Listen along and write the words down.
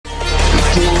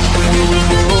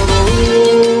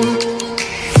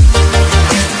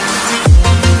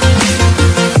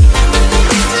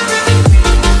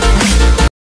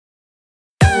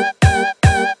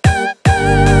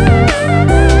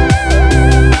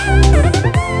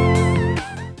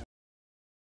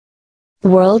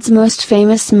World's most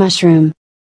famous mushroom.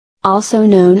 Also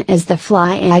known as the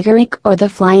fly agaric or the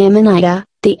fly amanita,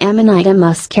 the Amanita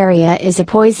muscaria is a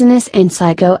poisonous and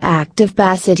psychoactive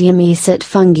basidiomycete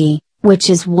fungi, which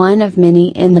is one of many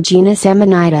in the genus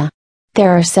Amanita.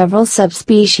 There are several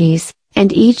subspecies,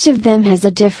 and each of them has a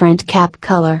different cap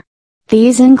color.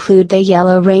 These include the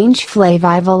yellow range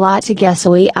Flavivolata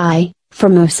gessoii,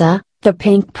 formosa, the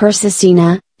pink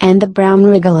Persicina, and the brown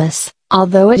Regalis,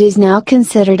 although it is now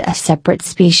considered a separate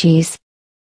species.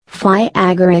 Fly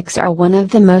agarics are one of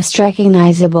the most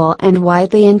recognizable and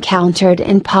widely encountered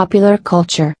in popular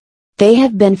culture. They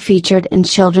have been featured in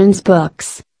children's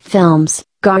books, films,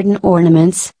 garden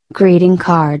ornaments, greeting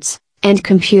cards, and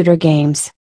computer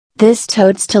games. This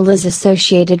toadstool is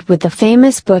associated with the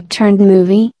famous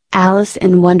book-turned-movie, Alice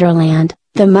in Wonderland,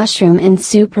 the mushroom in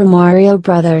Super Mario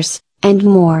Bros., and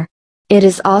more. It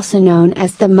is also known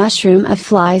as the mushroom of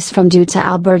flies due to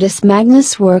Albertus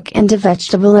Magnus' work in De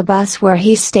Vegetabulibus, where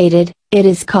he stated, "It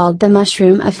is called the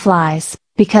mushroom of flies,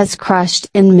 because crushed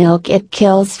in milk it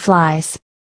kills flies."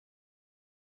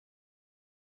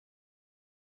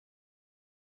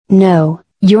 No,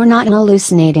 you're not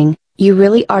hallucinating, you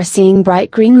really are seeing bright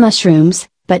green mushrooms,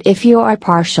 but if you are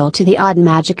partial to the odd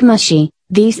magic mushy,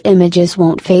 these images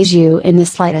won't faze you in the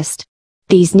slightest.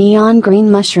 These neon green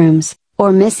mushrooms,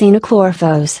 or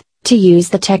Mycenochlorophyos, to use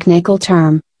the technical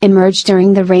term, emerge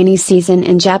during the rainy season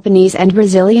in Japanese and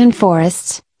Brazilian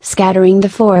forests, scattering the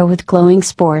flora with glowing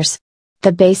spores.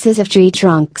 The bases of tree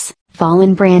trunks,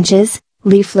 fallen branches,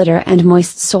 leaf litter and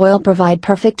moist soil provide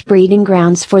perfect breeding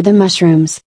grounds for the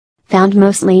mushrooms. Found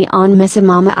mostly on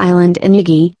Misamama Island in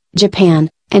Ugi,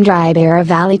 Japan, and Ribeira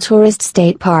Valley Tourist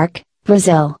State Park,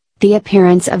 Brazil, the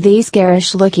appearance of these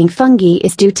garish-looking fungi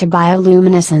is due to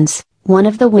bioluminescence, one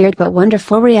of the weird but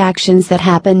wonderful reactions that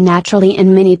happen naturally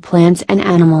in many plants and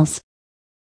animals.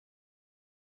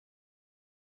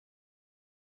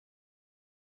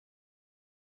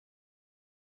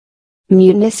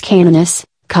 Mutinous caninus,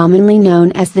 commonly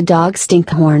known as the dog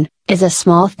stinkhorn, is a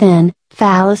small thin,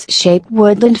 phallus-shaped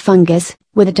woodland fungus,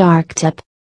 with a dark tip.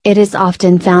 It is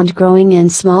often found growing in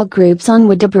small groups on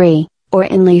wood debris, or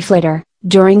in leaf litter,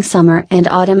 during summer and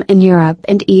autumn in Europe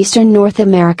and eastern North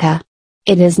America.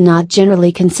 It is not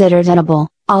generally considered edible,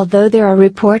 although there are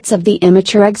reports of the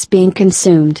immature eggs being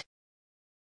consumed.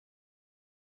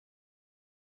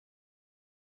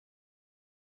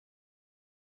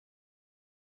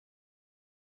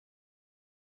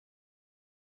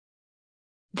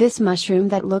 This mushroom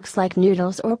that looks like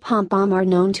noodles or pom-pom are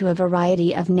known to a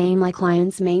variety of names like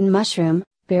lion's mane mushroom,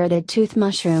 bearded tooth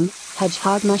mushroom,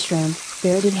 hedgehog mushroom,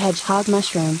 bearded hedgehog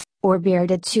mushroom, or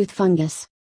bearded tooth fungus.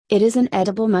 It is an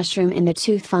edible mushroom in the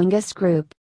tooth fungus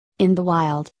group. In the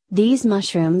wild, these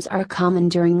mushrooms are common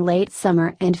during late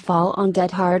summer and fall on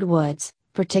dead hardwoods,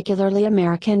 particularly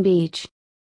American beech.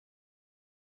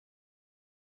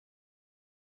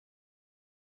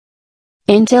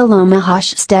 Entilloma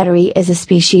hochsteteri is a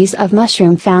species of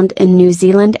mushroom found in New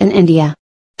Zealand and India.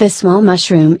 The small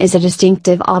mushroom is a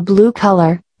distinctive all-blue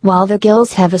color, while the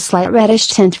gills have a slight reddish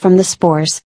tint from the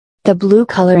spores. The blue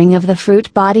coloring of the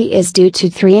fruit body is due to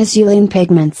three azulene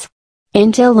pigments.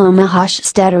 Entilloma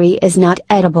hochsteteri is not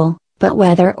edible, but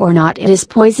whether or not it is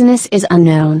poisonous is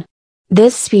unknown.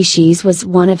 This species was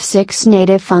one of 6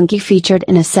 native fungi featured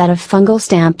in a set of fungal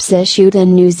stamps issued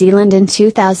in New Zealand in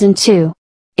 2002.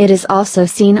 It is also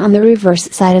seen on the reverse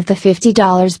side of the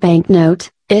 $50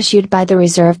 banknote, issued by the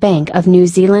Reserve Bank of New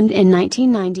Zealand in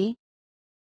 1990.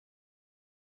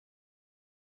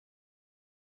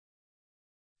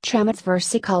 Trametes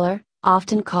versicolor,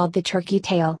 often called the turkey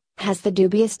tail, has the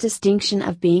dubious distinction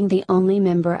of being the only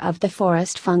member of the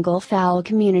forest fungal fowl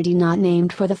community not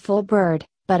named for the full bird,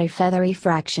 but a feathery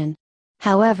fraction.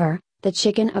 However, the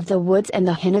chicken of the woods and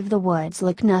the hen of the woods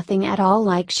look nothing at all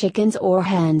like chickens or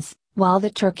hens, while the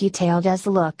turkey tail does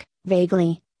look,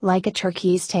 vaguely, like a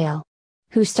turkey's tail.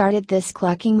 Who started this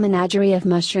clucking menagerie of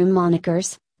mushroom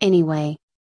monikers, anyway?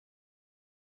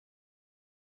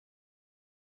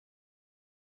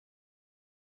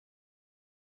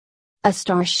 A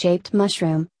star-shaped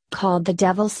mushroom, called the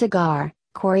devil's cigar,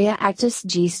 Coreactus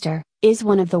gister, is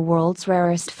one of the world's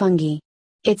rarest fungi.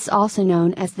 It's also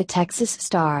known as the Texas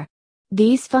star.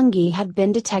 These fungi have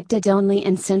been detected only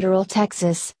in Cinderell,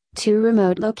 Texas, 2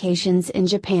 remote locations in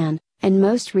Japan, and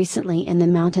most recently in the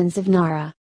mountains of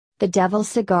Nara. The devil's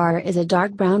cigar is a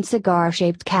dark brown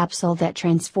cigar-shaped capsule that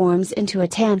transforms into a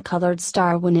tan-colored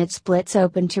star when it splits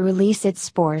open to release its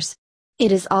spores.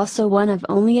 It is also one of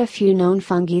only a few known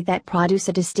fungi that produce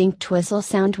a distinct whistle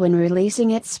sound when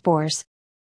releasing its spores.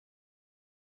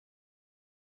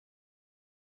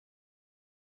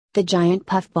 The giant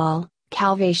puffball,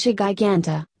 Calvacia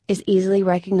giganta, is easily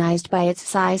recognized by its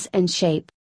size and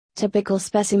shape. Typical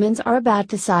specimens are about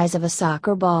the size of a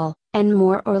soccer ball, and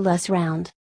more or less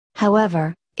round.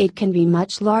 However, it can be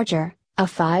much larger. A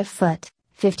 5-foot,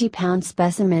 50-pound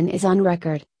specimen is on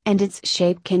record, and its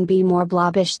shape can be more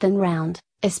blobbish than round,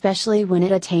 especially when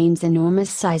it attains enormous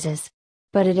sizes.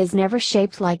 But it is never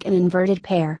shaped like an inverted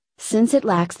pear, since it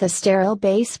lacks the sterile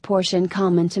base portion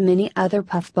common to many other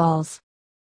puffballs.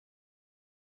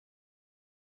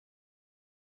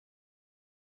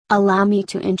 Allow me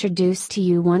to introduce to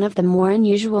you one of the more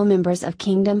unusual members of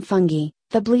kingdom fungi,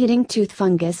 the bleeding tooth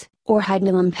fungus, or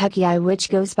Hydnilum pecki, which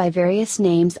goes by various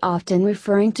names often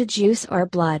referring to juice or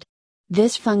blood.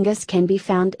 This fungus can be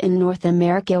found in North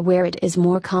America, where it is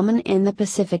more common in the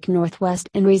Pacific Northwest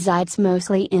and resides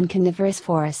mostly in coniferous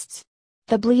forests.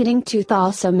 The bleeding tooth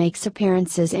also makes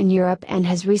appearances in Europe and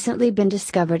has recently been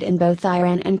discovered in both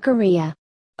Iran and Korea.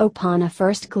 Upon a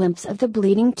first glimpse of the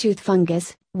bleeding tooth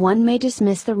fungus, one may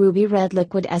dismiss the ruby red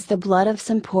liquid as the blood of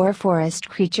some poor forest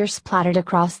creature splattered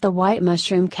across the white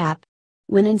mushroom cap.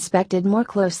 When inspected more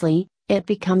closely, it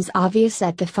becomes obvious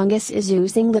that the fungus is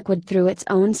oozing liquid through its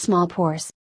own small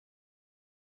pores.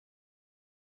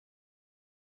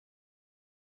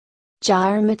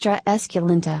 Gyromitra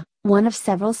esculenta, one of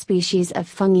several species of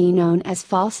fungi known as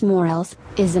false morels,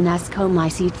 is an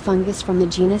ascomycete fungus from the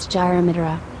genus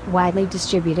Gyromitra, widely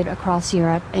distributed across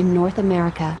Europe and North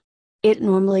America. It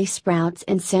normally sprouts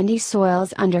in sandy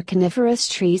soils under coniferous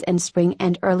trees in spring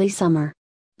and early summer.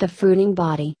 The fruiting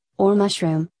body, or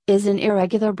mushroom, is an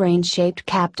irregular brain-shaped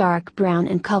cap, dark brown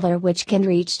in color, which can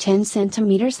reach 10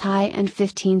 cm high and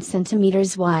 15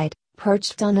 cm wide,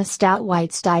 perched on a stout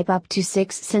white stipe up to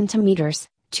 6 cm,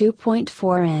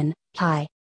 2.4 in, high.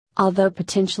 Although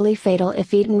potentially fatal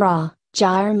if eaten raw,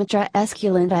 Gyromitra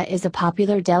esculenta is a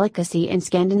popular delicacy in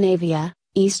Scandinavia,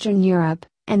 Eastern Europe,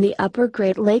 and the upper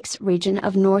Great Lakes region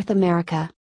of North America.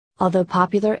 Although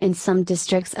popular in some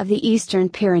districts of the Eastern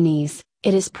Pyrenees,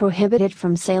 it is prohibited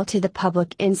from sale to the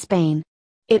public in Spain.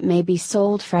 It may be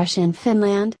sold fresh in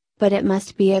Finland, but it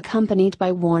must be accompanied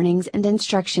by warnings and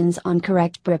instructions on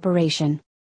correct preparation.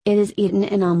 It is eaten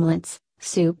in omelets,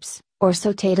 soups, or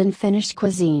sautéed in Finnish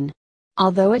cuisine.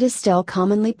 Although it is still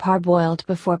commonly parboiled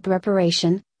before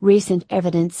preparation, recent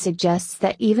evidence suggests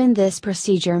that even this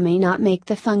procedure may not make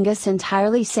the fungus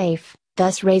entirely safe,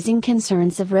 thus raising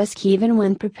concerns of risk even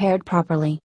when prepared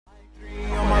properly.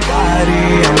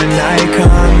 I'm an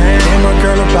icon, man. I'm a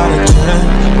girl about a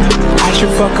 10. I should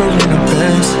fuck her in a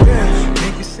Benz.